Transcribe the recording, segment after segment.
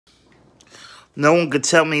No one could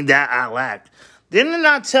tell me that I lacked. Didn't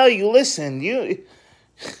I tell you, listen, you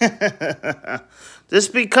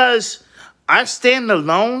just because I stand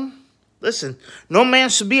alone, listen, no man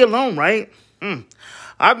should be alone, right?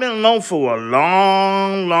 I've been alone for a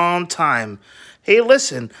long, long time. Hey,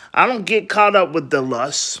 listen, I don't get caught up with the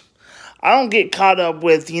lust. I don't get caught up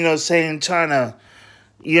with, saying, trying to,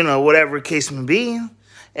 whatever case may be.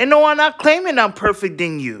 And no, I'm not claiming I'm perfect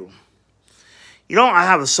in you. I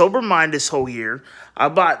have a sober mind this whole year. I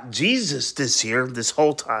bought Jesus this year, this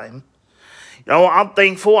whole time. I'm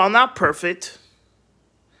thankful. I'm not perfect.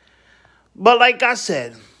 But like I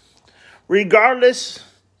said, regardless,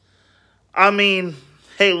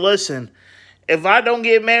 hey, listen, if I don't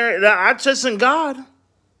get married, I trust in God.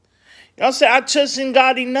 I trust in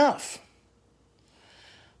God enough.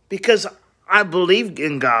 Because I believe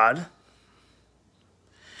in God.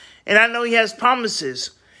 And I know he has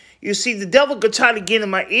promises. You see, the devil could try to get in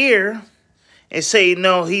my ear and say,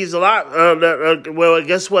 no, he's a lie. Well,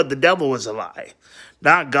 guess what? The devil is a lie,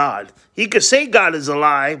 not God. He could say God is a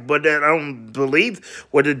lie, but I don't believe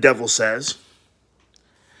what the devil says.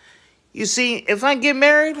 You see, if I get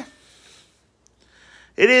married,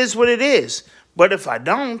 it is what it is. But if I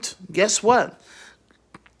don't, guess what?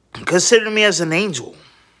 Consider me as an angel.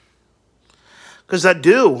 Because I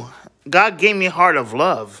do. God gave me a heart of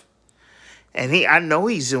love. And I know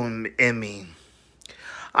he's doing in me.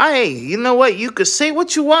 Hey, you know what? You could say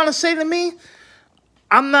what you want to say to me.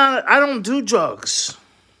 I don't do drugs.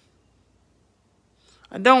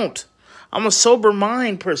 I don't. I'm a sober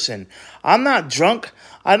mind person. I'm not drunk.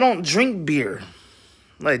 I don't drink beer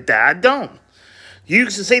like that. I don't. You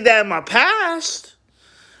used to say that in my past.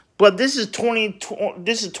 But this is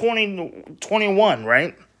 2021,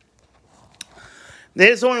 right?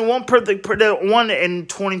 There's only one perfect one in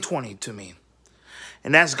 2020 to me.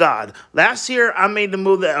 And that's God. Last year, I made the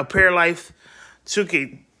move that a prayer life took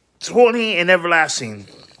it 20 and everlasting.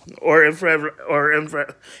 Or in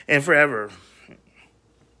forever.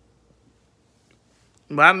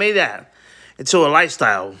 But I made that into a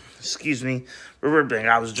lifestyle. Excuse me. Remember,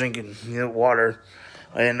 I was drinking water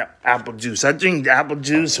and apple juice. I drink apple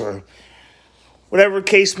juice or whatever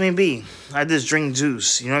case may be. I just drink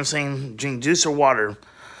juice. You know what I'm saying? Drink juice or water.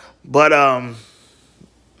 But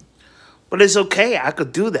it's okay. I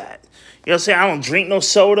could do that. You know what I'm saying? I don't drink no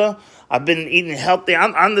soda. I've been eating healthy.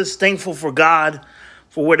 I'm just thankful for God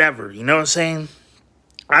for whatever. You know what I'm saying?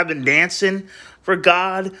 I've been dancing for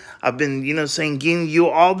God. I've been, giving you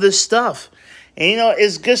all this stuff. And,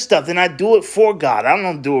 it's good stuff. And I do it for God. I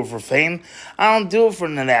don't do it for fame. I don't do it for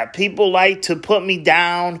none of that. People like to put me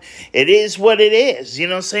down. It is what it is. You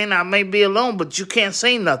know what I'm saying? I may be alone, but you can't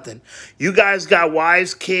say nothing. You guys got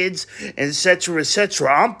wives, kids, etc., etc.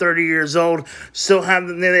 I'm 30 years old, still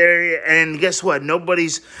having that area. And guess what?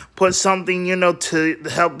 Nobody's put something, to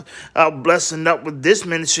help blessing up with this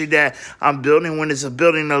ministry that I'm building when it's a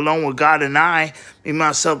building alone with God and I, me,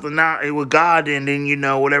 myself, and I, with God, and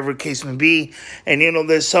then, whatever case may be. And,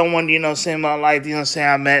 there's someone, saying in my life,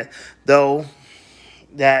 I met, though,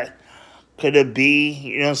 that could it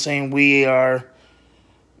be, we are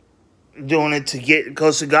doing it to get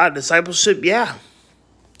close to God, discipleship, yeah.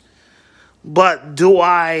 But do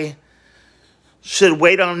I should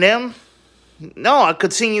wait on them? No, I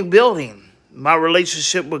continue building my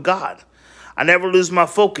relationship with God. I never lose my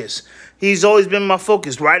focus. He's always been my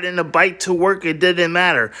focus. Riding the bike to work, it didn't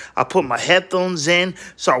matter. I put my headphones in,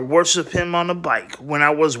 start worship him on the bike when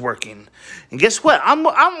I was working. And guess what? I'm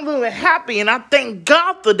really happy, and I thank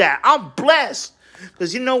God for that. I'm blessed.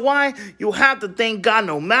 Because you know why? You have to thank God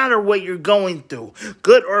no matter what you're going through,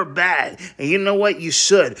 good or bad. And you know what? You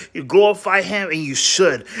should. You glorify him, and you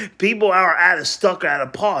should. People are stuck at a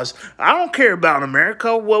pause. I don't care about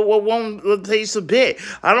America. What won't taste a bit.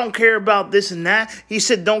 I don't care about this and that. He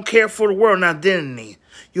said don't care for the world, now didn't he?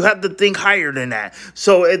 You have to think higher than that.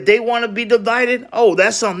 So if they want to be divided,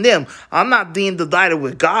 that's on them. I'm not being divided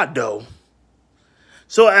with God, though.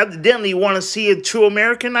 So evidently you want to see a true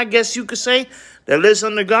American, I guess you could say, that lives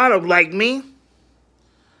under God, or like me,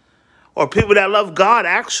 or people that love God,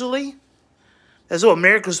 actually. That's what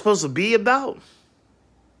America's supposed to be about.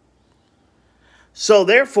 So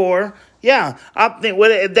therefore, yeah, I think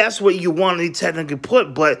if that's what you want to technically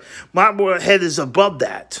put, but my head is above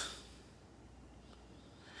that.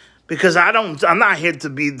 Because I'm not here to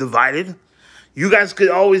be divided. You guys could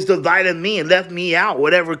always divided me and left me out,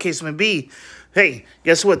 whatever the case may be. Hey,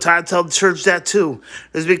 guess what? I tell the church that too.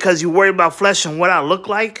 It's because you worry about flesh and what I look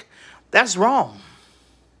like. That's wrong.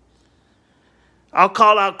 I'll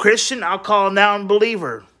call out Christian. I'll call down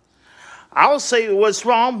believer. I'll say what's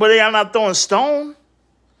wrong, but I'm not throwing stone.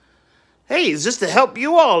 Hey, it's just to help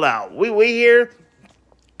you all out. We here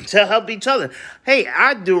to help each other. Hey,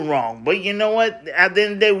 I do wrong, but you know what? At the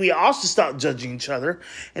end of the day, we also stop judging each other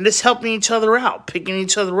and just helping each other out, picking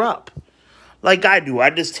each other up. Like I do. I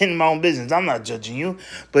just tend my own business. I'm not judging you.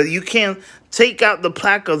 But you can't take out the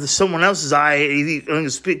plaque of someone else's eye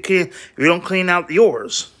if you don't clean out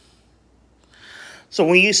yours. So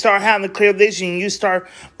when you start having a clear vision, you start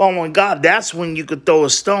following God, that's when you could throw a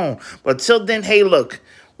stone. But till then, hey, look,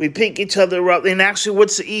 we pick each other up. And actually,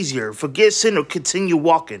 what's easier? Forget sin or continue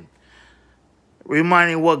walking?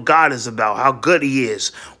 Reminding what God is about, how good he is,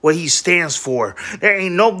 what he stands for. There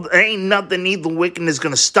ain't nothing either wickedness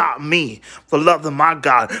going to stop me for loving my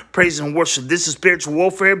God, praise and worship. This is spiritual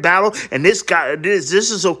warfare battle, and this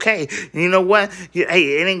is okay. And you know what?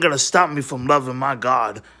 Hey, it ain't going to stop me from loving my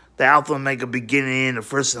God, the Alpha and Omega, beginning and the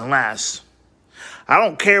first and last. I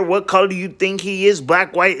don't care what color you think he is,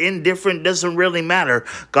 black, white, indifferent, doesn't really matter.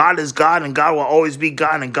 God is God, and God will always be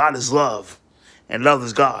God, and God is love, and love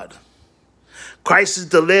is God. Christ is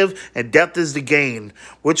to live, and death is to gain.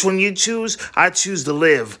 Which one you choose? I choose to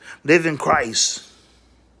live. Live in Christ.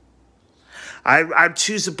 I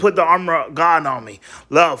choose to put the armor of God on me.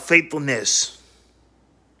 Love, faithfulness.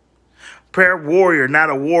 Prayer warrior, not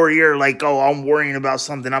a warrior like, oh, I'm worrying about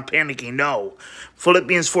something, I'm panicking. No.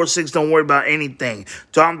 Philippians 4:6, don't worry about anything.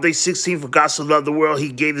 John 3:16, for God so loved the world, he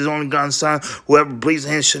gave his only begotten Son. Whoever believes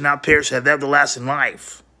in him shall not perish, have everlasting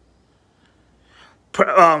life.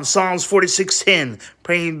 Psalms 46:10,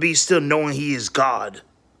 praying be still, knowing he is God.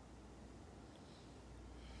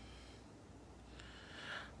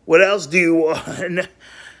 What else do you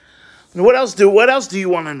what else do you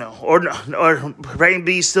want to know? Or praying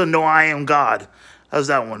be still, know I am God. How's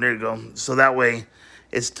that one? There you go. So that way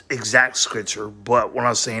it's exact scripture. But what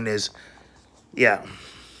I'm saying is, yeah.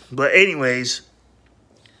 But anyways,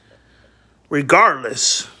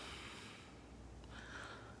 regardless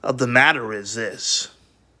of the matter is this: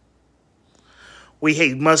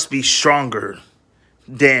 we must be stronger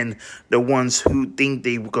than the ones who think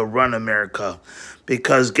they could run America.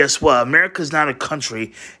 Because guess what? America's not a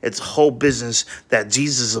country. It's a whole business that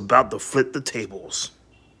Jesus is about to flip the tables.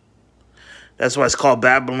 That's why it's called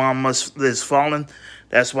Babylon is fallen.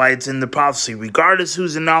 That's why it's in the prophecy. Regardless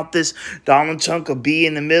who's in office, Donald Trump could be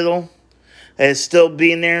in the middle. And it's still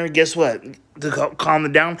being there. Guess what? To calm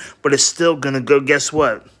it down. But it's still going to go. Guess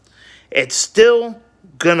what? It's still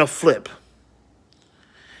going to flip.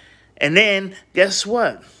 And then, guess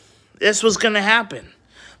what? That's what's going to happen.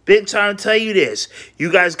 Been trying to tell you this.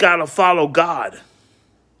 You guys got to follow God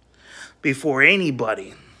before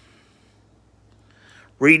anybody.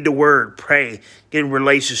 Read the word, pray, get in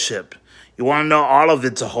relationship. You want to know all of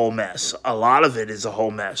it's a whole mess. A lot of it is a whole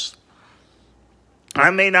mess. I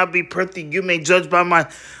may not be perfect. You may judge by my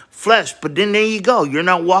flesh. But then there you go. You're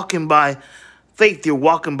not walking by faith. You're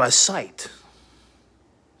walking by sight.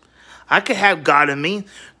 I could have God in me.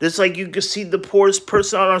 Just like you could see the poorest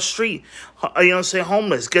person on the street. You know what I'm saying?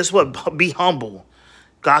 Homeless. Guess what? Be humble.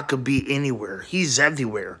 God could be anywhere. He's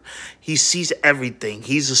everywhere. He sees everything.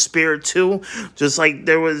 He's a spirit too. Just like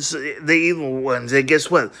there was the evil ones. And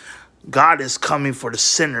guess what? God is coming for the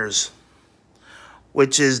sinners,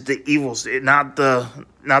 which is the evils, not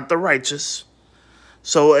the righteous.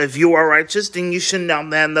 So if you are righteous, then you should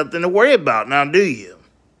not have nothing to worry about. Now, do you?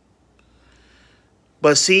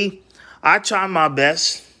 But see, I try my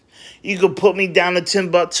best. You could put me down to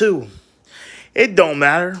Timbuktu. It don't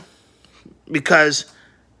matter. Because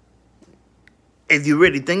if you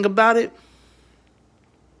really think about it,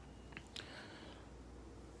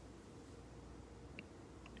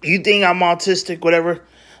 you think I'm autistic, whatever,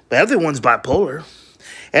 but everyone's bipolar.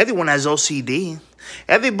 Everyone has OCD.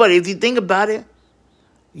 Everybody, if you think about it,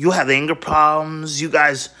 you have anger problems. You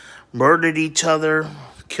guys murdered each other,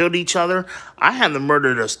 killed each other. I haven't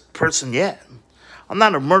murdered a person yet. I'm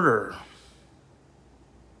not a murderer.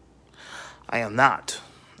 I am not.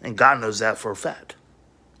 And God knows that for a fact.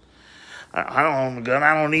 I don't own a gun.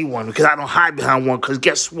 I don't need one because I don't hide behind one. Because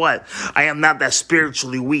guess what? I am not that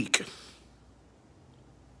spiritually weak.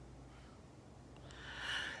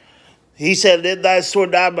 He said, live by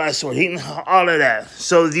sword, die by sword. All of that.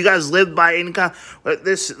 So if you guys live by any kind,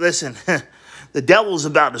 listen, the devil's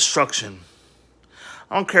about destruction.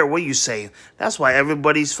 I don't care what you say. That's why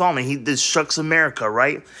everybody's falling. He destructs America,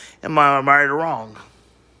 right? Am I right or wrong?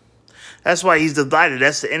 That's why he's divided.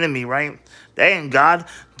 That's the enemy, right? That ain't God.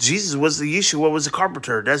 Jesus was the Yeshua, was the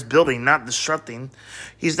carpenter. That's building, not destructing.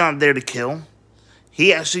 He's not there to kill.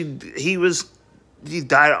 He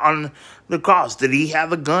died on the cross. Did he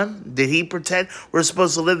have a gun? Did he protect? We're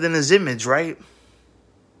supposed to live in his image, right?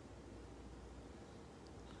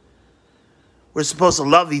 We're supposed to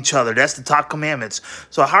love each other. That's the top commandments.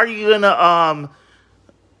 So how are you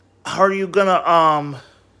gonna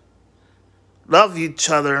love each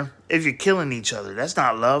other if you're killing each other? That's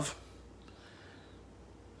not love.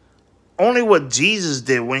 Only what Jesus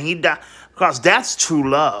did when he died, because that's true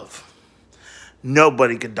love.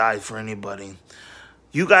 Nobody could die for anybody.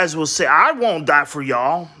 You guys will say, I won't die for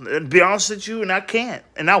y'all. To be honest with you, and I can't,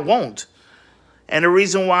 and I won't. And the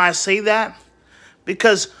reason why I say that,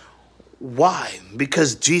 because why?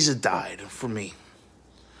 Because Jesus died for me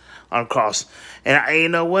on the cross. And you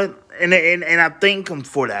know what? And I thank him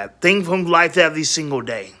for that. Thank him for life every single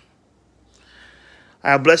day.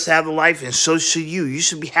 I am blessed to have the life, and so should you. You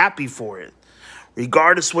should be happy for it,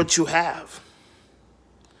 regardless what you have.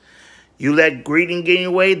 You let greed get in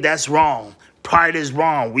your way, that's wrong. Pride is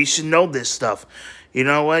wrong. We should know this stuff. You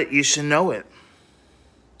know what? You should know it.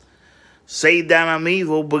 Say that I'm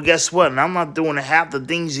evil, but guess what? And I'm not doing half the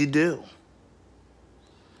things you do.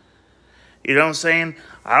 You know what I'm saying?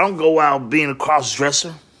 I don't go out being a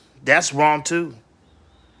cross-dresser. That's wrong too.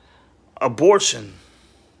 Abortion.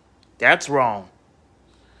 That's wrong.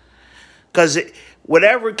 Because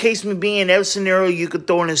whatever case may be, in every scenario, you could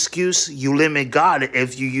throw an excuse. You limit God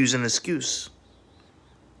if you use an excuse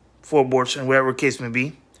for abortion, whatever case may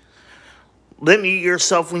be. Limit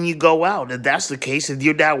yourself when you go out. If that's the case, if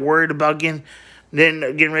you're that worried about getting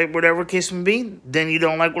raped, whatever case may be, then you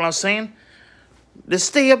don't like what I'm saying, just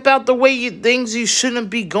stay about the way things you shouldn't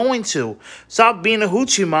be going to. Stop being a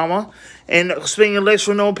hoochie mama and spinning your legs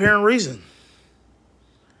for no apparent reason.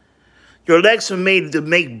 Your legs are made to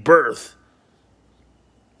make birth.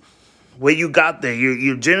 Where you got there,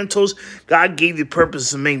 your genitals, God gave you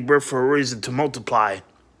purpose to make birth for a reason, to multiply.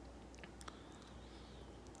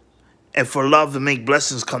 And for love to make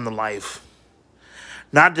blessings come to life.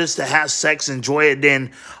 Not just to have sex, enjoy it,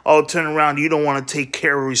 then, oh, turn around, you don't want to take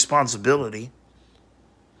care of responsibility.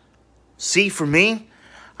 See, for me,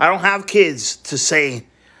 I don't have kids to say,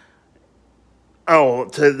 oh,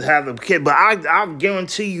 to have a kid. But I'll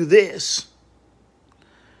guarantee you this.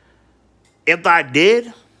 If I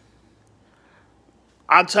did,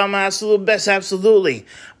 I'll try my absolute best, absolutely.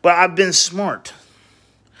 But I've been smart.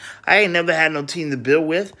 I ain't never had no team to build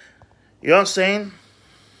with. You know what I'm saying?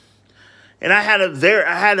 And I had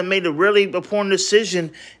to make a really important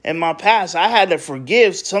decision in my past. I had to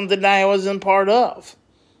forgive something that I wasn't part of.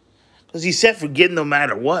 Because he said forgive no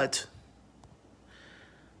matter what.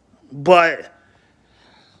 But,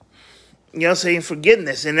 you know what I'm saying,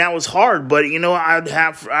 forgiveness. And that was hard. But, you know,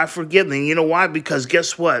 I forgive them. You know why? Because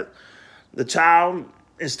guess what? The child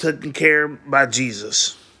is taken care of by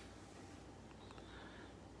Jesus.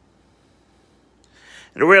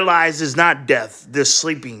 And realize it's not death. They're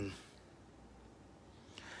sleeping.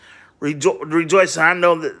 Rejoice, I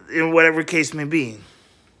know that in whatever case may be.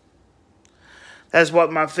 That's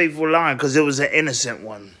what my faithful line, because it was an innocent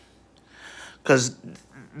one. Because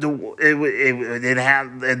it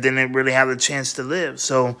didn't really have a chance to live.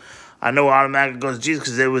 So I know automatically goes to Jesus,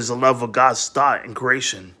 because it was the love of God's thought and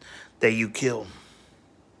creation that you kill.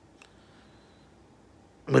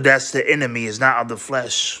 But that's the enemy, is not of the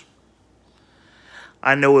flesh.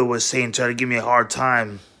 I know it was Satan trying to give me a hard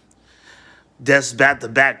time. Death's back to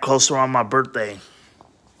back, closer on my birthday.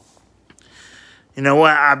 You know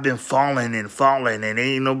what? I've been falling, and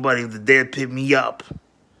ain't nobody that dare pick me up.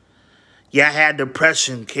 Yeah, I had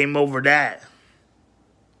depression, came over that.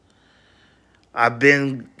 I've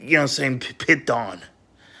been, you know what I'm saying, picked on,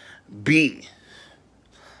 beat,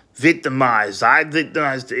 victimized. I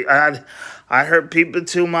hurt people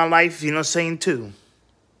too in my life, you know what I'm saying, too.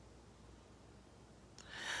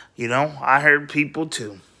 You know, I hurt people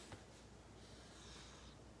too.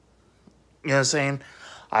 You know what I'm saying?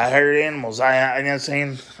 I hurt animals. You know what I'm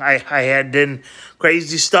saying? I had done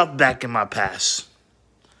crazy stuff back in my past.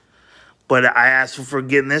 But I asked for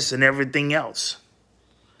forgiveness and everything else.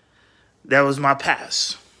 That was my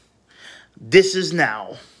past. This is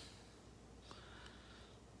now.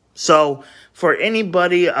 So, for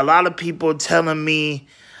anybody, a lot of people telling me,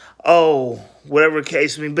 oh, whatever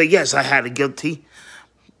case may be. But yes, I had a guilty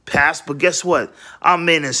past. But guess what? I'm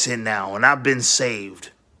innocent now, and I've been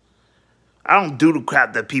saved. I don't do the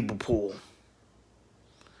crap that people pull.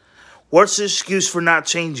 What's the excuse for not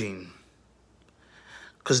changing?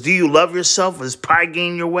 Because do you love yourself? Is pride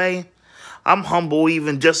getting your way? I'm humble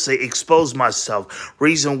even just to expose myself.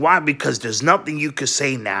 Reason why? Because there's nothing you can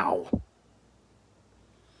say now.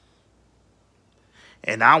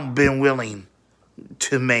 And I've been willing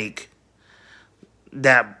to make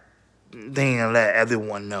that thing and let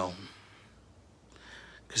everyone know.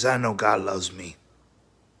 Because I know God loves me.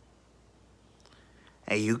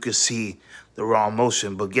 And you can see the raw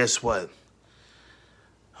emotion. But guess what?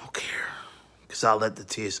 don't care. Because I'll let the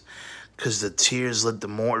tears. Because the tears let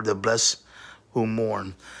the bless who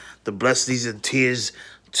mourn. The bless these are tears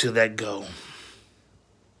to let go.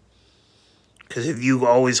 Because if you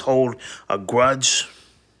always hold a grudge,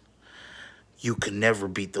 you can never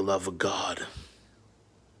beat the love of God.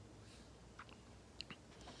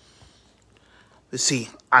 But see,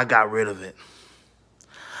 I got rid of it.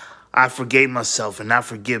 I forgave myself, and I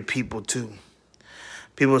forgive people too.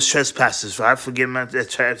 People's trespasses. I forgive my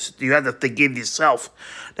trespasses. You have to forgive yourself.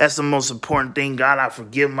 That's the most important thing. God, I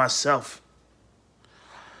forgive myself.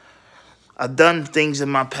 I've done things in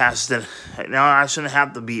my past that now I shouldn't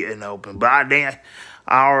have to be in open. But I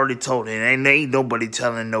already told it. And ain't nobody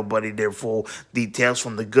telling nobody their full details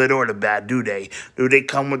from the good or the bad, do they? Do they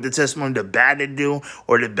come with the testimony, the bad they do,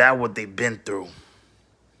 or the bad what they've been through?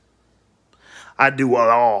 I do it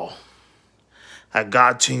all. How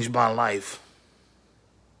God changed my life.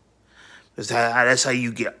 That's how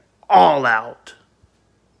you get all out.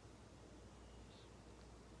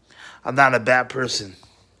 I'm not a bad person.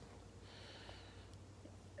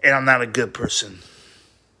 And I'm not a good person.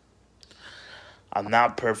 I'm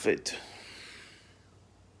not perfect.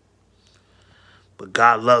 But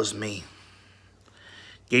God loves me.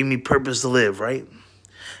 Gave me purpose to live, right?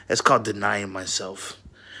 That's called denying myself.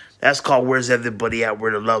 That's called where's everybody at,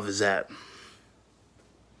 where the love is at.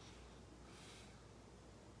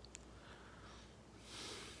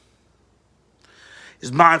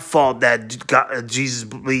 It's my fault that Jesus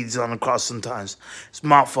bleeds on the cross sometimes. It's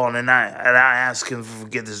my fault, and I ask him for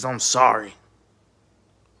forgiveness. I'm sorry.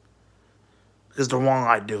 Because the wrong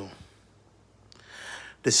I do.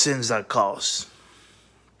 The sins I cause.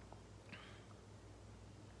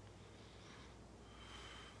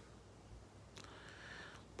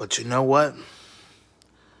 But you know what?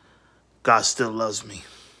 God still loves me.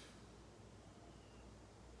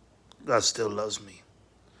 God still loves me.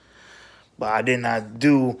 But I did not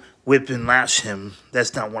do whip and lash him.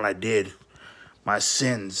 That's not what I did. My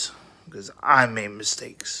sins. Because I made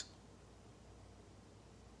mistakes.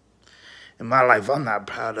 In my life, I'm not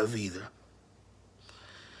proud of either.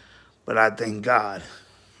 But I thank God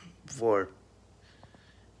for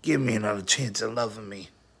giving me another chance of loving me.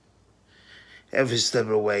 Every step of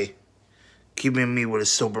the way. Keeping me with a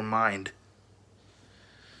sober mind.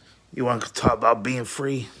 You want to talk about being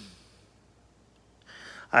free?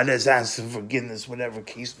 I just ask for forgiveness, whatever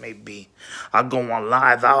case may be. I'll go on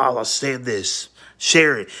live. I'll say this.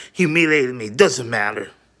 Share it. Humiliated me. Doesn't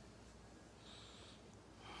matter.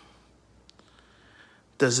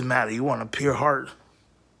 Doesn't matter. You want a pure heart?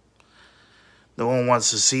 No one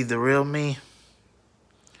wants to see the real me?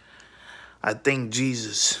 I thank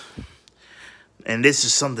Jesus. And this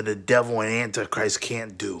is something the devil and Antichrist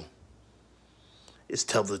can't do. Is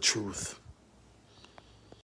tell the truth.